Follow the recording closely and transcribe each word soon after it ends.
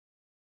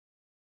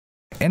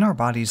In our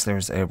bodies,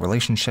 there's a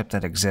relationship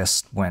that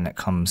exists when it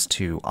comes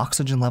to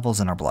oxygen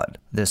levels in our blood.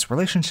 This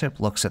relationship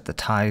looks at the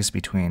ties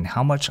between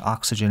how much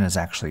oxygen is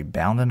actually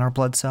bound in our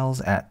blood cells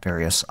at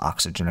various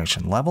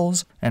oxygenation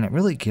levels, and it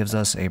really gives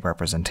us a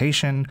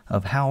representation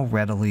of how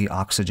readily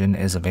oxygen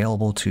is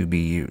available to be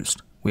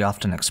used. We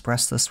often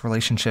express this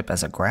relationship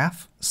as a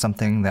graph,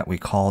 something that we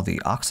call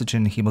the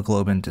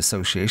oxygen-hemoglobin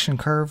dissociation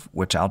curve,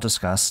 which I'll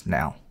discuss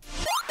now.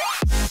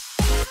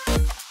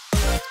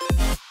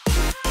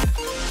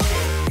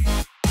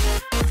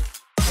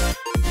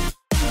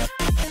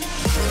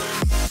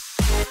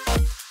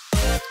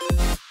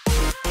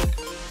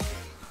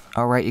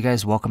 Alright you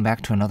guys, welcome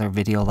back to another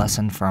video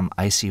lesson from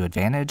ICU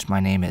Advantage. My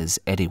name is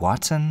Eddie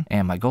Watson,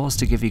 and my goal is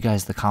to give you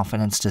guys the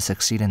confidence to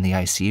succeed in the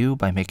ICU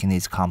by making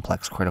these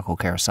complex critical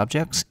care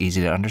subjects easy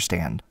to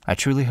understand. I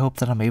truly hope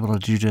that I'm able to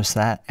do just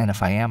that, and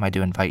if I am, I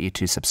do invite you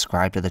to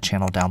subscribe to the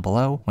channel down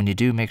below. When you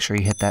do, make sure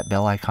you hit that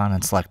bell icon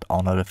and select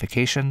all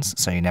notifications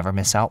so you never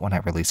miss out when I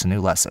release a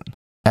new lesson.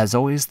 As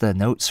always, the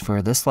notes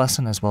for this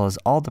lesson as well as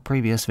all the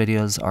previous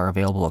videos are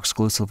available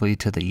exclusively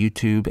to the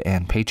YouTube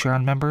and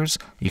Patreon members.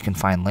 You can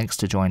find links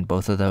to join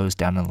both of those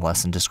down in the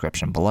lesson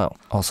description below.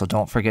 Also,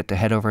 don't forget to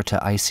head over to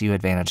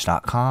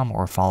icuadvantage.com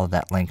or follow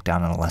that link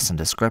down in the lesson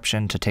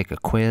description to take a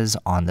quiz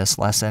on this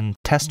lesson,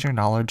 test your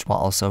knowledge while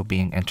also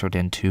being entered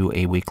into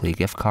a weekly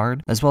gift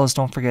card. As well as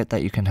don't forget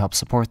that you can help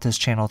support this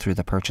channel through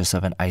the purchase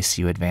of an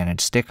ICU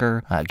Advantage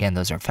sticker. Again,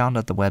 those are found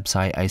at the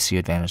website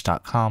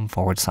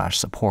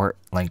icuadvantage.com/support,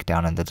 link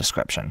down in the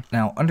description.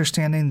 Now,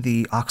 understanding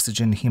the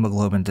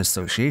oxygen-hemoglobin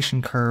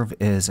dissociation curve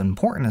is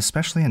important,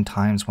 especially in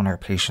times when our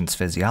patient's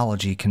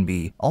physiology can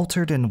be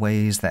altered in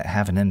ways that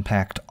have an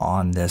impact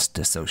on this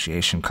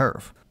dissociation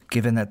curve.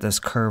 Given that this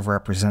curve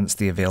represents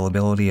the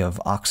availability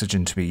of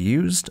oxygen to be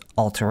used,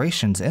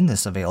 alterations in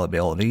this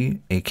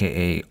availability,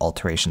 aka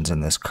alterations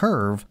in this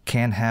curve,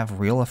 can have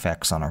real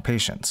effects on our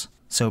patients.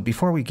 So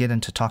before we get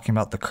into talking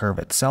about the curve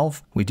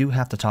itself, we do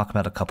have to talk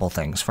about a couple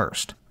things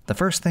first. The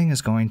first thing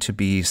is going to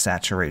be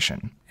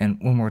saturation. And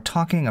when we're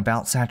talking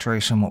about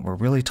saturation, what we're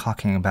really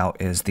talking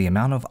about is the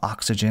amount of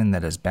oxygen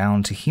that is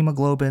bound to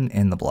hemoglobin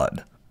in the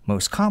blood.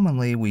 Most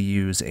commonly, we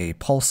use a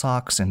pulse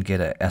ox and get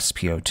a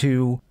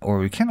SpO2, or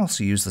we can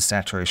also use the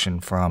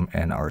saturation from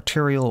an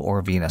arterial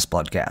or venous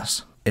blood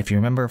gas. If you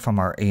remember from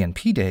our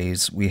A&P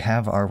days, we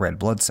have our red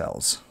blood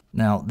cells.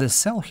 Now, this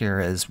cell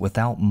here is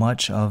without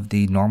much of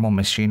the normal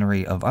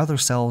machinery of other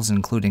cells,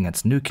 including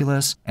its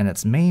nucleus, and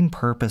its main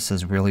purpose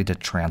is really to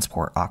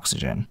transport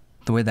oxygen.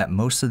 The way that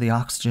most of the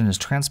oxygen is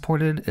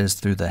transported is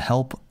through the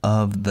help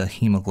of the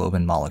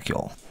hemoglobin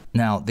molecule.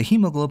 Now, the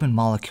hemoglobin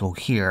molecule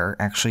here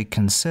actually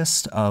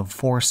consists of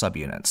 4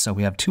 subunits. So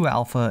we have 2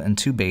 alpha and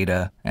 2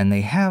 beta, and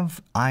they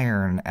have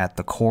iron at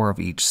the core of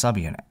each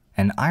subunit.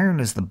 And iron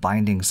is the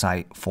binding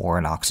site for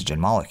an oxygen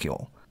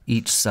molecule.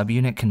 Each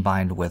subunit can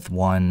bind with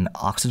 1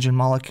 oxygen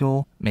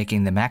molecule,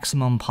 making the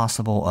maximum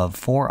possible of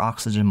 4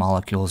 oxygen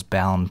molecules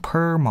bound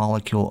per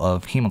molecule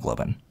of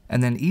hemoglobin.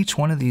 And then each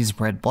one of these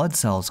red blood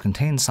cells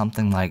contains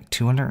something like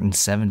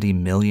 270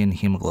 million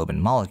hemoglobin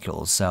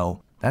molecules,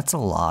 so that's a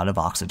lot of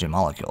oxygen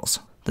molecules.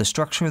 The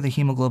structure of the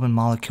hemoglobin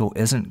molecule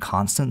isn't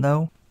constant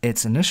though.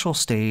 Its initial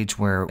stage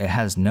where it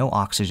has no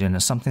oxygen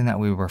is something that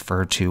we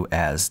refer to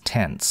as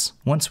tense.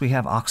 Once we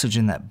have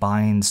oxygen that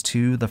binds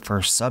to the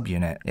first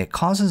subunit, it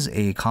causes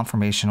a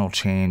conformational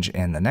change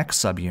in the next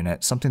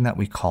subunit, something that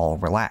we call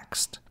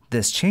relaxed.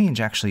 This change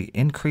actually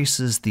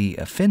increases the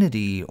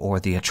affinity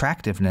or the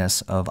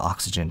attractiveness of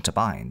oxygen to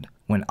bind.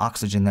 When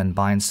oxygen then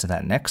binds to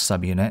that next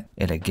subunit,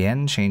 it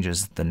again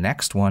changes the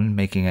next one,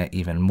 making it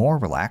even more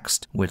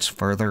relaxed, which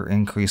further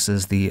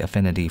increases the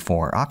affinity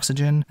for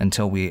oxygen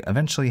until we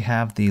eventually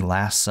have the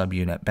last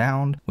subunit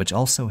bound, which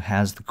also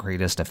has the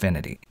greatest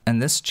affinity.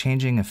 And this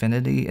changing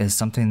affinity is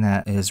something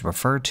that is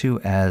referred to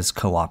as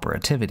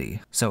cooperativity.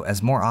 So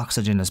as more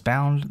oxygen is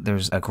bound,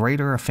 there's a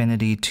greater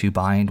affinity to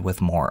bind with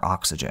more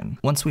oxygen.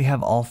 Once we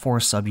have all 4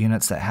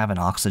 subunits that have an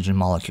oxygen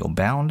molecule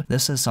bound,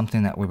 this is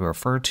something that we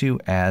refer to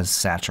as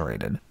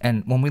saturated.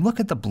 And when we look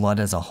at the blood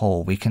as a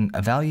whole, we can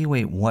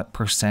evaluate what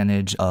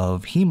percentage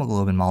of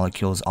hemoglobin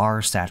molecules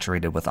are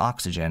saturated with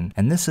oxygen,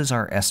 and this is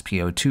our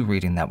SpO2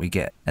 reading that we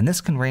get. And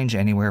this can range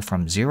anywhere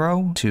from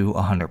 0 to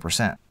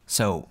 100%.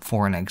 So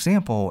for an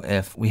example,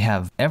 if we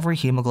have every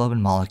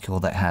hemoglobin molecule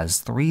that has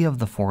 3 of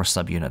the 4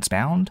 subunits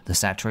bound, the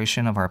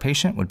saturation of our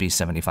patient would be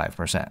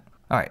 75%.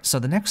 Alright, so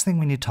the next thing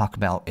we need to talk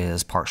about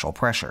is partial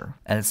pressure.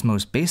 At its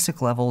most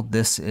basic level,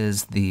 this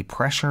is the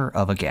pressure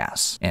of a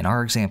gas. In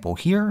our example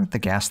here, the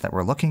gas that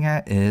we're looking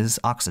at is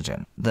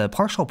oxygen. The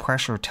partial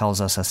pressure tells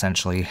us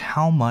essentially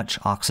how much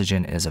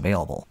oxygen is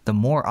available. The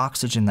more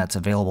oxygen that's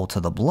available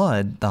to the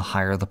blood, the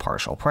higher the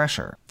partial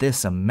pressure.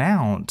 This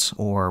amount,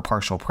 or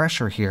partial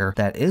pressure here,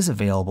 that is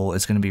available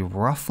is going to be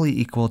roughly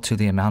equal to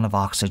the amount of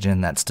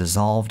oxygen that's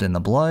dissolved in the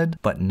blood,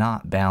 but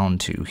not bound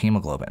to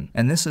hemoglobin.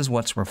 And this is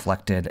what's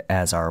reflected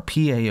as our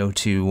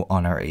PaO2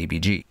 on our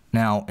ABG.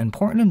 Now,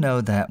 important to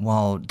know that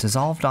while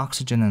dissolved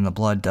oxygen in the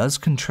blood does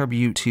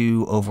contribute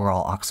to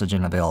overall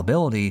oxygen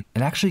availability,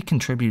 it actually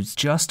contributes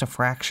just a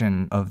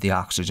fraction of the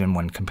oxygen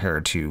when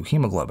compared to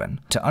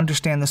hemoglobin. To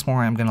understand this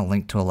more, I'm going to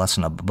link to a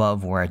lesson up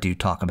above where I do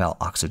talk about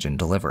oxygen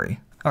delivery.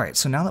 Alright,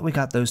 so now that we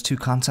got those two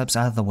concepts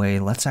out of the way,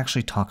 let's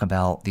actually talk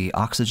about the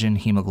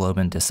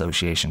oxygen-hemoglobin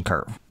dissociation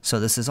curve. So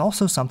this is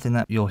also something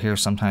that you'll hear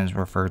sometimes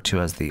referred to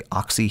as the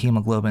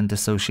oxyhemoglobin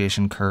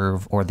dissociation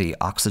curve or the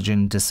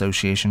oxygen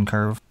dissociation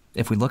curve.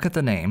 If we look at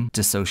the name,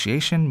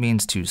 dissociation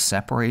means to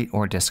separate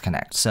or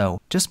disconnect. So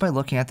just by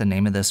looking at the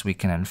name of this, we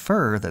can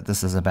infer that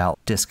this is about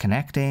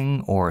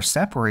disconnecting or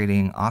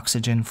separating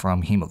oxygen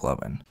from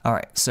hemoglobin. All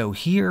right, so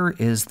here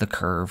is the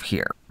curve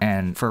here.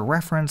 And for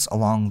reference,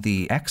 along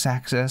the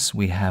x-axis,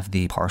 we have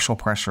the partial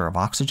pressure of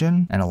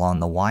oxygen, and along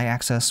the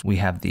y-axis, we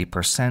have the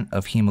percent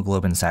of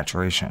hemoglobin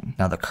saturation.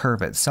 Now, the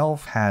curve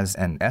itself has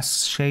an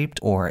S-shaped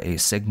or a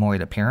sigmoid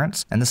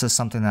appearance, and this is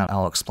something that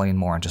I'll explain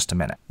more in just a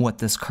minute. What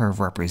this curve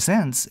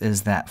represents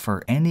is that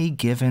for any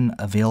given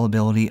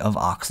availability of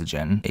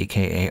oxygen,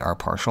 aka our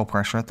partial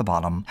pressure at the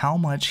bottom, how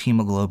much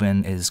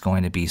hemoglobin is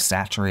going to be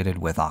saturated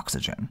with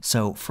oxygen.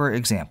 So, for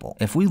example,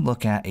 if we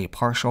look at a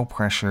partial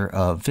pressure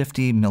of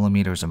 50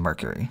 millimeters of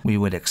mercury, we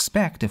would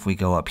expect, if we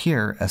go up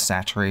here, a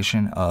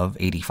saturation of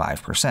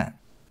 85%.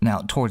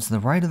 Now, towards the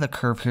right of the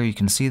curve here, you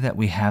can see that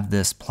we have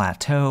this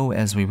plateau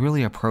as we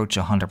really approach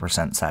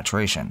 100%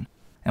 saturation.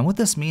 And what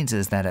this means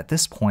is that at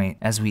this point,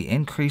 as we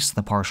increase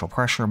the partial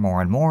pressure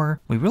more and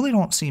more, we really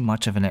don't see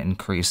much of an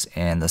increase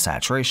in the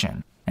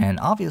saturation. And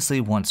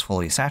obviously, once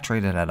fully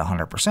saturated at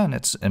 100%,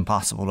 it's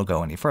impossible to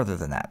go any further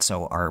than that,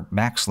 so our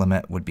max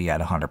limit would be at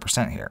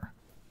 100% here.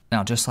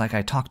 Now, just like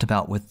I talked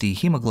about with the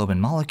hemoglobin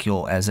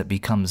molecule, as it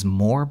becomes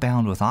more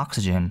bound with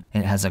oxygen,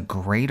 it has a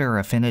greater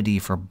affinity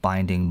for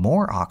binding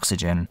more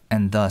oxygen,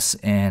 and thus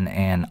in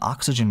an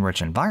oxygen-rich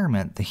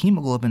environment, the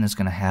hemoglobin is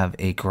going to have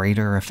a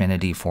greater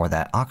affinity for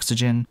that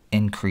oxygen,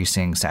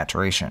 increasing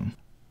saturation.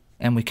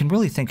 And we can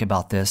really think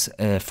about this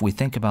if we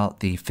think about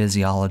the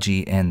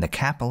physiology in the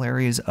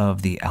capillaries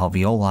of the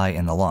alveoli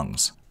in the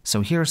lungs.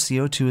 So here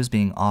CO2 is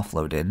being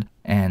offloaded,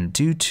 and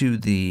due to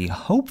the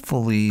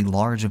hopefully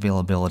large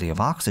availability of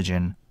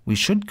oxygen, we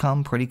should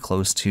come pretty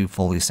close to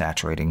fully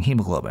saturating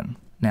hemoglobin.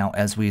 Now,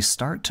 as we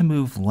start to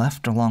move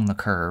left along the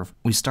curve,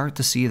 we start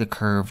to see the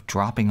curve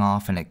dropping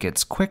off, and it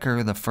gets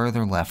quicker the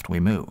further left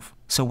we move.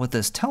 So what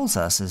this tells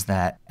us is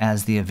that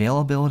as the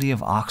availability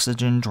of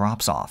oxygen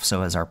drops off,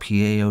 so as our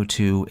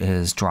PaO2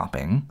 is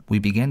dropping, we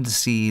begin to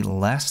see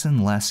less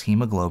and less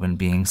hemoglobin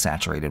being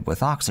saturated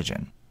with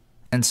oxygen.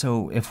 And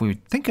so if we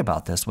think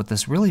about this, what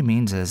this really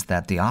means is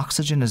that the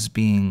oxygen is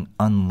being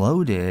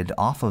unloaded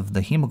off of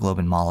the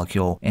hemoglobin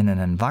molecule in an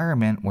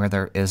environment where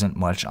there isn't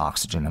much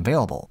oxygen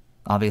available.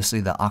 Obviously,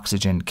 the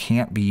oxygen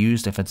can't be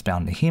used if it's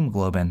bound to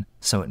hemoglobin,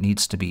 so it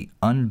needs to be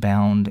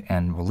unbound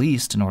and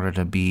released in order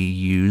to be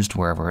used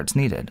wherever it's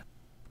needed.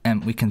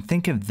 And we can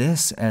think of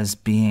this as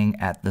being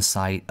at the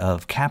site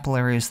of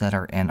capillaries that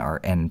are in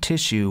our end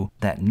tissue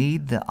that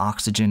need the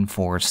oxygen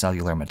for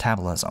cellular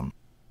metabolism.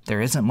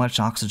 There isn't much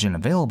oxygen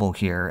available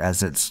here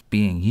as it's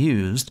being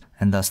used,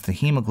 and thus the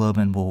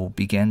hemoglobin will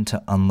begin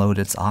to unload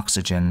its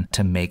oxygen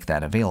to make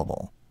that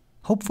available.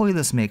 Hopefully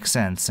this makes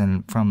sense,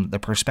 and from the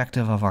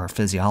perspective of our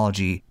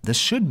physiology, this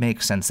should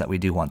make sense that we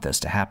do want this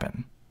to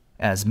happen.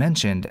 As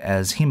mentioned,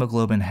 as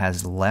hemoglobin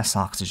has less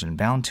oxygen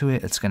bound to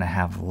it, it's going to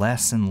have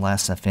less and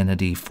less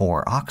affinity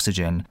for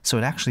oxygen, so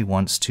it actually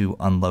wants to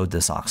unload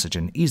this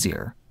oxygen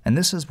easier. And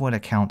this is what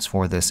accounts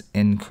for this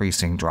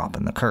increasing drop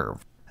in the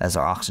curve. As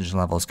our oxygen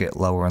levels get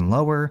lower and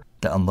lower,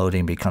 the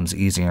unloading becomes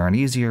easier and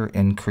easier,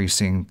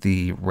 increasing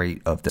the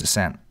rate of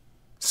descent.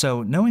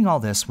 So knowing all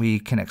this, we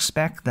can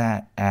expect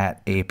that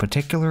at a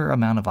particular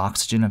amount of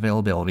oxygen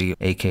availability,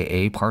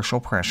 aka partial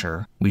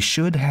pressure, we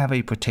should have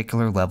a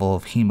particular level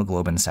of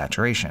hemoglobin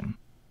saturation.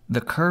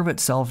 The curve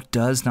itself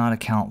does not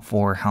account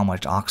for how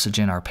much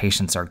oxygen our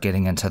patients are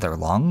getting into their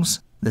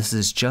lungs. This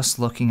is just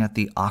looking at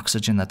the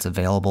oxygen that's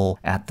available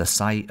at the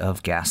site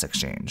of gas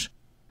exchange.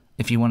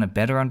 If you want to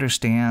better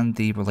understand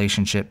the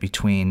relationship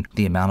between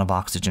the amount of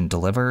oxygen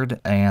delivered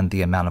and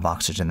the amount of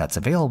oxygen that's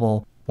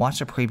available,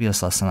 watch a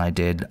previous lesson I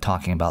did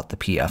talking about the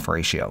PF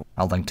ratio.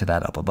 I'll link to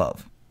that up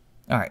above.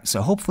 Alright,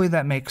 so hopefully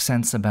that makes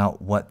sense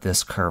about what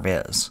this curve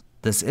is.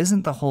 This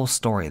isn't the whole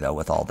story though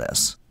with all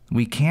this.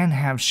 We can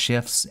have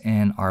shifts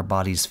in our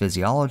body's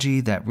physiology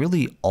that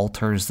really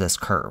alters this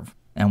curve,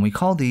 and we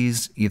call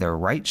these either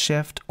right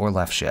shift or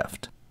left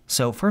shift.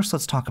 So first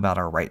let's talk about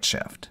our right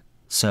shift.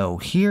 So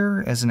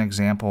here is an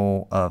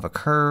example of a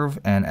curve,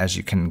 and as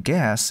you can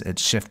guess,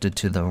 it's shifted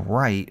to the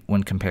right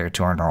when compared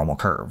to our normal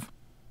curve.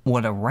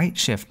 What a right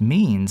shift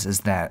means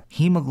is that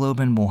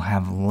hemoglobin will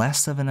have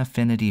less of an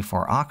affinity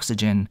for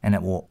oxygen, and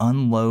it will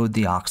unload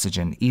the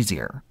oxygen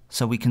easier.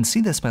 So we can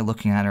see this by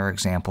looking at our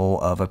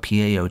example of a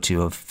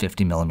PaO2 of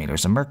 50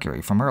 millimeters of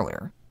mercury from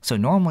earlier. So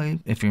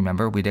normally, if you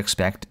remember, we'd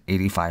expect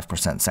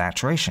 85%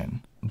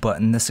 saturation. But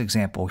in this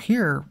example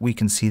here, we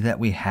can see that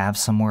we have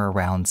somewhere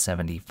around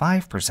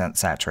 75%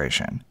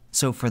 saturation.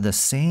 So for the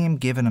same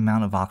given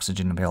amount of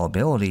oxygen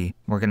availability,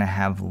 we're going to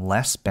have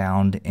less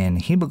bound in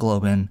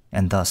hemoglobin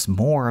and thus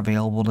more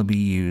available to be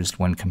used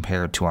when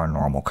compared to our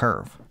normal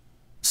curve.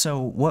 So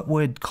what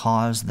would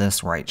cause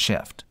this right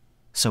shift?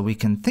 So we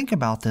can think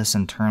about this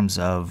in terms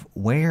of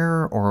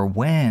where or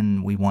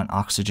when we want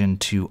oxygen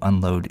to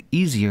unload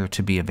easier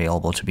to be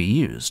available to be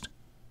used.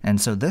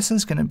 And so this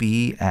is going to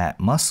be at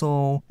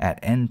muscle, at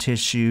end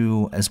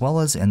tissue, as well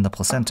as in the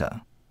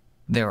placenta.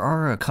 There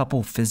are a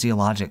couple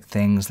physiologic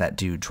things that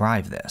do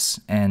drive this,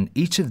 and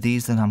each of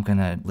these that I'm going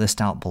to list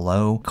out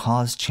below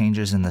cause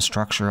changes in the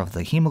structure of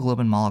the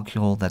hemoglobin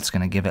molecule that's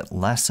going to give it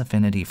less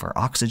affinity for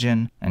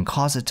oxygen and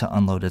cause it to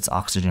unload its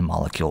oxygen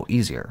molecule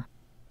easier.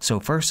 So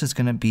first is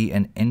going to be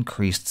an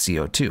increased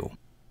CO2.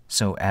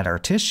 So at our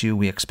tissue,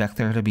 we expect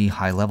there to be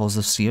high levels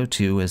of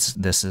CO2 as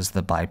this is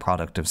the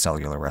byproduct of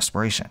cellular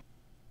respiration.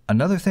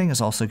 Another thing is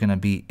also going to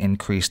be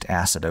increased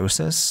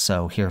acidosis,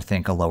 so here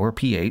think a lower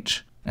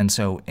pH. And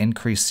so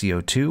increased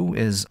CO2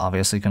 is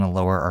obviously going to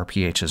lower our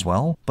pH as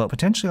well, but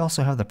potentially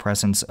also have the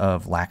presence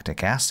of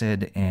lactic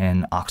acid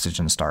in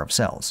oxygen-starved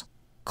cells.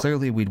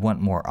 Clearly, we'd want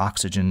more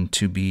oxygen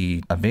to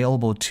be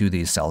available to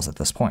these cells at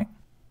this point.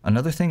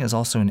 Another thing is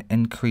also an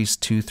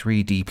increased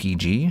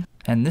 2,3-DPG,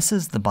 and this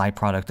is the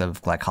byproduct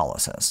of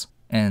glycolysis.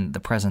 In the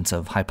presence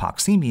of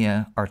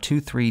hypoxemia, our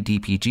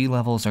 2,3-DPG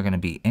levels are going to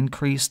be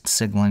increased,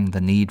 signaling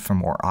the need for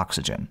more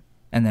oxygen.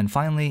 And then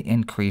finally,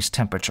 increased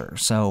temperature.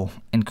 So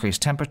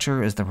increased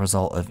temperature is the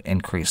result of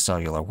increased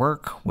cellular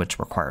work, which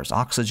requires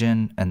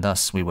oxygen, and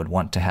thus we would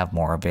want to have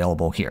more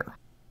available here.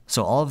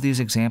 So all of these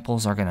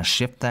examples are going to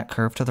shift that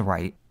curve to the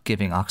right,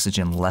 giving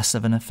oxygen less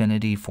of an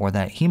affinity for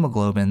that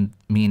hemoglobin,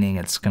 meaning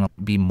it's going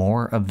to be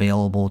more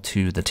available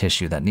to the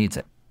tissue that needs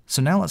it.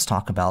 So now let's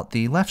talk about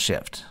the left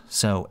shift.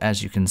 So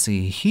as you can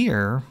see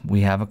here,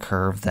 we have a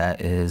curve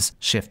that is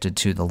shifted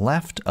to the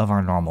left of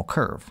our normal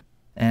curve.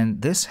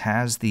 And this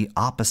has the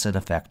opposite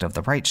effect of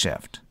the right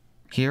shift.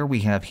 Here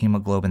we have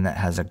hemoglobin that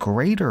has a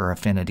greater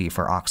affinity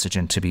for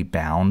oxygen to be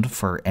bound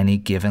for any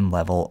given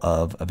level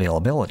of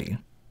availability.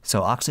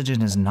 So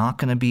oxygen is not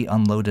going to be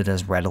unloaded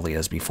as readily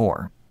as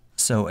before.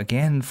 So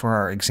again, for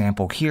our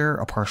example here,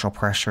 a partial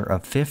pressure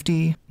of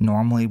 50,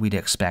 normally we'd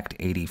expect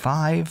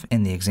 85.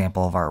 In the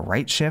example of our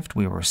right shift,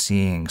 we were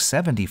seeing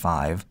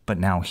 75, but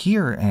now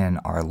here in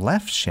our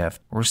left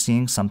shift, we're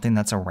seeing something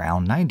that's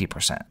around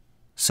 90%.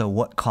 So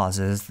what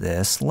causes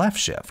this left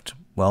shift?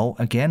 Well,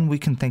 again, we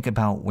can think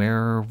about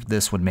where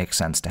this would make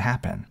sense to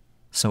happen.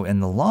 So in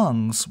the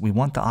lungs, we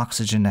want the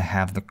oxygen to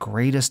have the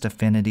greatest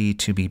affinity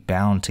to be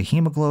bound to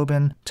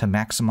hemoglobin to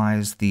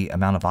maximize the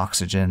amount of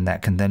oxygen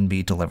that can then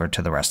be delivered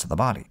to the rest of the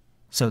body.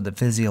 So the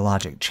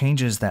physiologic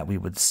changes that we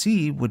would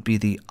see would be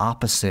the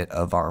opposite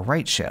of our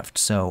right shift.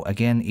 So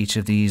again, each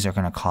of these are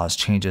going to cause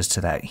changes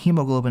to that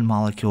hemoglobin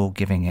molecule,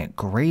 giving it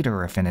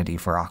greater affinity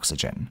for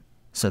oxygen.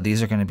 So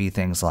these are going to be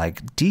things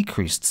like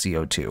decreased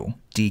CO2,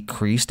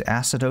 decreased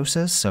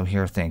acidosis, so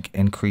here think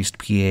increased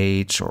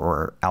pH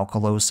or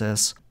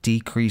alkalosis,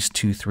 decreased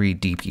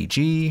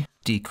 2,3-DPG,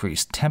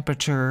 decreased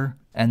temperature,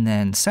 and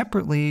then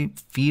separately,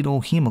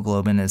 fetal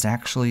hemoglobin is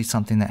actually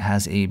something that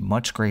has a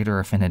much greater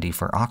affinity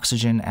for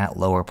oxygen at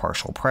lower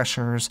partial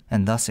pressures,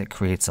 and thus it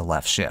creates a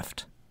left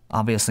shift.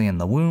 Obviously in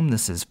the womb,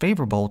 this is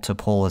favorable to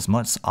pull as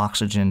much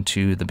oxygen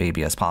to the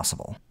baby as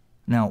possible.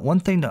 Now, one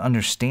thing to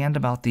understand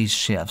about these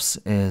shifts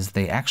is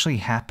they actually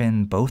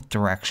happen both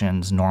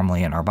directions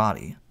normally in our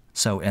body.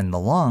 So in the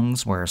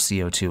lungs, where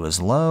CO2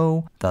 is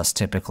low, thus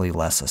typically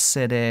less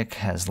acidic,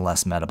 has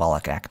less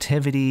metabolic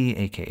activity,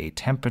 aka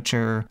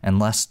temperature, and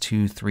less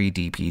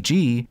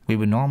 2,3-DPG, we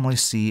would normally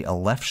see a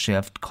left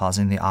shift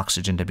causing the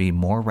oxygen to be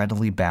more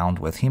readily bound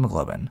with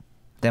hemoglobin.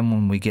 Then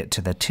when we get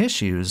to the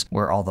tissues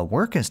where all the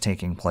work is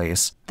taking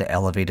place, the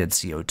elevated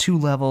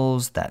CO2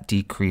 levels, that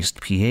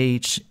decreased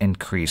pH,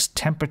 increased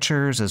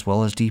temperatures, as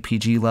well as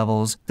DPG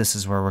levels, this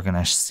is where we're going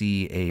to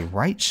see a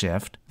right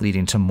shift,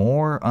 leading to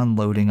more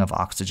unloading of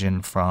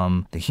oxygen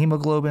from the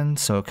hemoglobin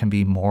so it can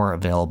be more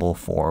available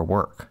for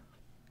work.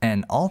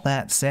 And all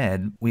that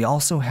said, we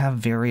also have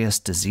various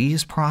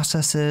disease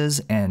processes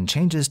and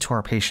changes to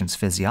our patient's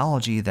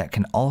physiology that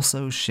can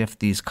also shift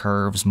these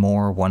curves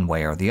more one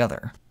way or the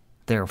other.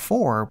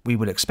 Therefore, we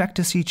would expect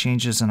to see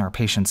changes in our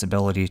patient's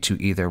ability to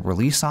either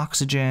release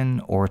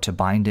oxygen or to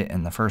bind it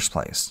in the first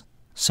place.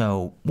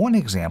 So one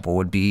example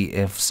would be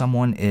if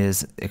someone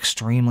is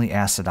extremely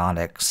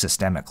acidotic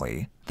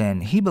systemically, then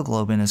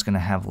hemoglobin is going to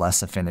have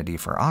less affinity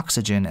for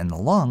oxygen in the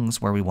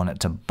lungs where we want it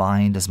to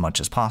bind as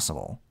much as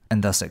possible,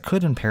 and thus it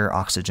could impair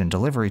oxygen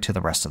delivery to the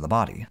rest of the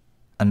body.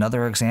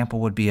 Another example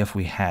would be if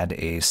we had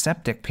a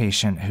septic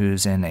patient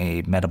who's in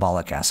a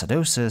metabolic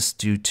acidosis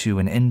due to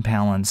an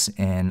imbalance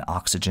in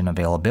oxygen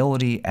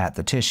availability at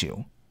the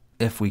tissue.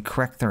 If we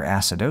correct their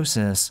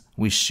acidosis,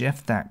 we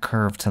shift that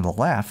curve to the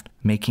left,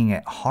 making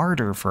it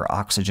harder for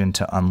oxygen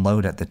to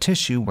unload at the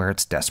tissue where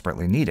it's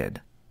desperately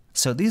needed.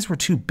 So these were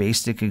two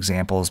basic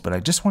examples, but I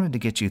just wanted to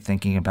get you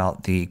thinking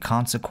about the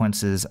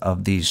consequences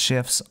of these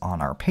shifts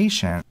on our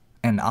patient.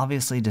 And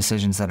obviously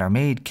decisions that are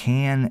made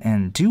can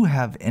and do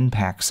have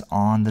impacts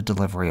on the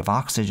delivery of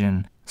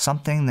oxygen,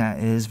 something that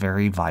is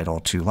very vital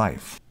to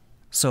life.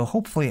 So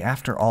hopefully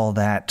after all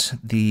that,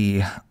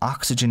 the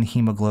oxygen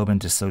hemoglobin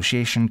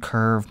dissociation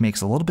curve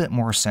makes a little bit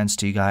more sense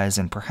to you guys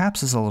and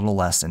perhaps is a little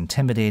less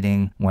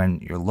intimidating when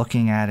you're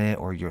looking at it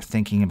or you're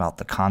thinking about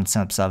the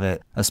concepts of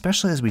it,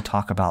 especially as we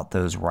talk about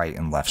those right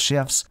and left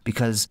shifts,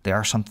 because they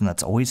are something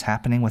that's always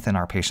happening within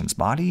our patient's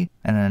body.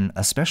 And then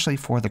especially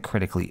for the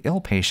critically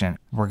ill patient,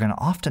 we're going to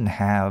often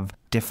have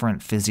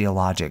different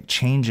physiologic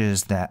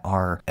changes that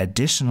are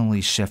additionally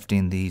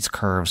shifting these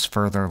curves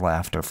further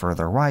left or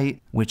further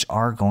right, which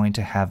are going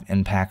to have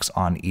impacts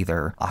on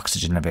either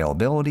oxygen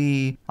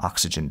availability,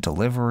 oxygen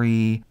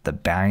delivery, the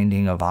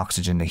binding of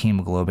oxygen to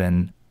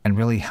hemoglobin, and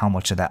really how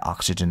much of that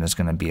oxygen is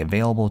going to be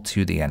available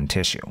to the end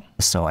tissue.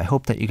 So I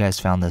hope that you guys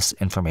found this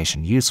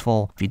information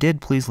useful. If you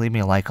did, please leave me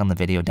a like on the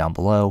video down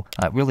below.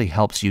 It really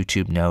helps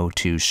YouTube know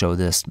to show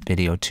this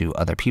video to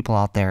other people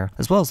out there,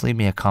 as well as leave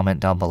me a comment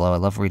down below. I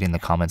love reading the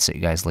comments that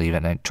you guys leave,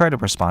 and I try to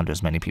respond to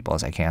as many people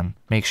as I can.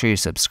 Make sure you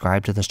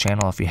subscribe to this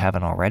channel if you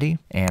haven't already,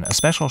 and a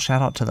special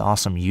shout out to the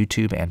awesome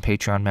YouTube and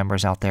Patreon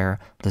members out there.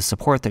 The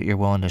support that you're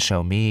willing to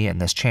show me and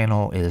this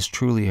channel is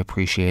truly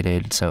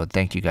appreciated, so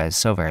thank you guys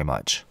so very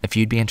much. If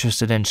you'd be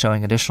interested in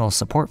showing additional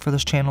support for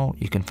this channel,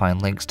 you can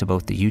find links to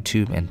both the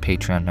YouTube and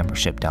Patreon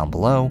membership down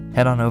below.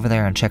 Head on over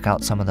there and check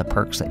out some of the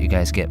perks that you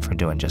guys get for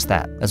doing just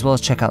that, as well as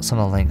check out some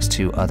of the links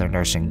to other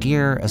nursing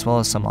gear, as well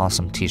as some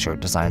awesome t-shirt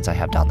designs I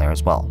have down there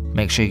as well.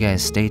 Make sure you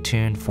guys stay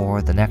tuned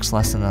for the next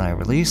lesson that I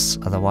release.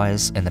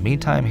 Otherwise, in the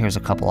meantime, here's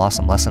a couple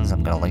awesome lessons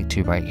I'm going to link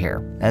to right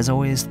here. As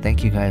always,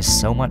 thank you guys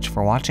so much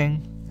for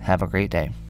watching. Have a great day.